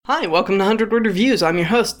Hi, welcome to 100 Word Reviews. I'm your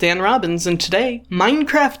host, Dan Robbins, and today,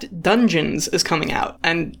 Minecraft Dungeons is coming out.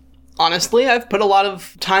 And honestly, I've put a lot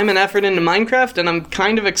of time and effort into Minecraft, and I'm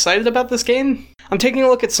kind of excited about this game. I'm taking a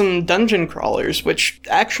look at some dungeon crawlers, which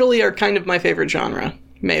actually are kind of my favorite genre.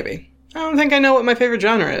 Maybe. I don't think I know what my favorite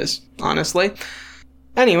genre is, honestly.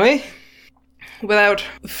 Anyway, without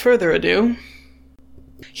further ado,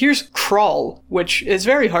 here's Crawl, which is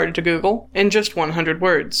very hard to Google, in just 100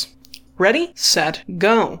 words. Ready, set,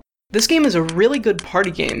 go. This game is a really good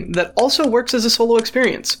party game that also works as a solo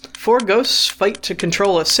experience. 4 ghosts fight to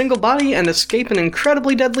control a single body and escape an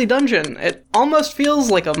incredibly deadly dungeon. It almost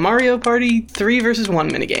feels like a Mario Party 3 vs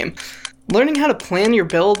 1 minigame. Learning how to plan your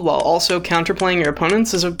build while also counterplaying your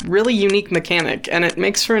opponents is a really unique mechanic, and it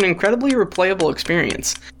makes for an incredibly replayable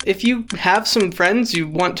experience. If you have some friends you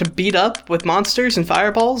want to beat up with monsters and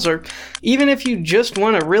fireballs, or even if you just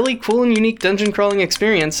want a really cool and unique dungeon crawling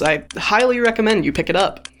experience, I highly recommend you pick it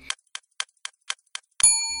up.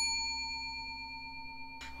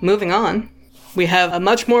 Moving on, we have a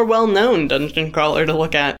much more well-known dungeon crawler to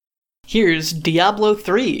look at. Here's Diablo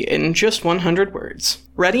 3 in just 100 words.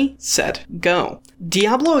 Ready, set, go.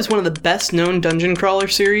 Diablo is one of the best-known dungeon crawler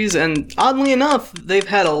series, and oddly enough, they've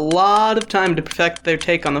had a lot of time to perfect their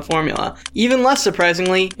take on the formula. Even less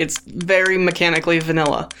surprisingly, it's very mechanically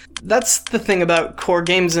vanilla. That's the thing about core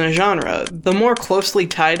games in a genre. The more closely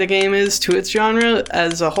tied a game is to its genre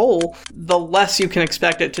as a whole, the less you can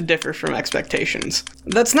expect it to differ from expectations.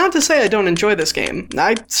 That's not to say I don't enjoy this game.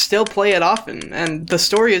 I still play it often, and the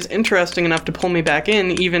story is interesting enough to pull me back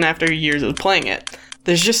in even after years of playing it.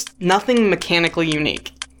 There's just nothing mechanically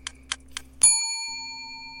unique.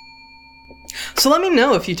 So let me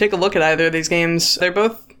know if you take a look at either of these games. They're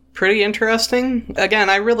both pretty interesting. Again,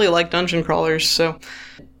 I really like dungeon crawlers, so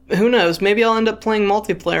who knows, maybe I'll end up playing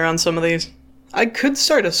multiplayer on some of these. I could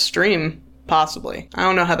start a stream, possibly. I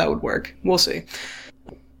don't know how that would work. We'll see.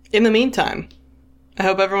 In the meantime, I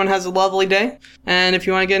hope everyone has a lovely day, and if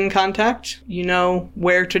you want to get in contact, you know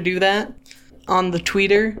where to do that. On the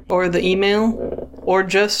Twitter or the email, or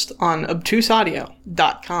just on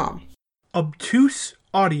obtuseaudio.com. Obtuse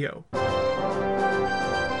Audio.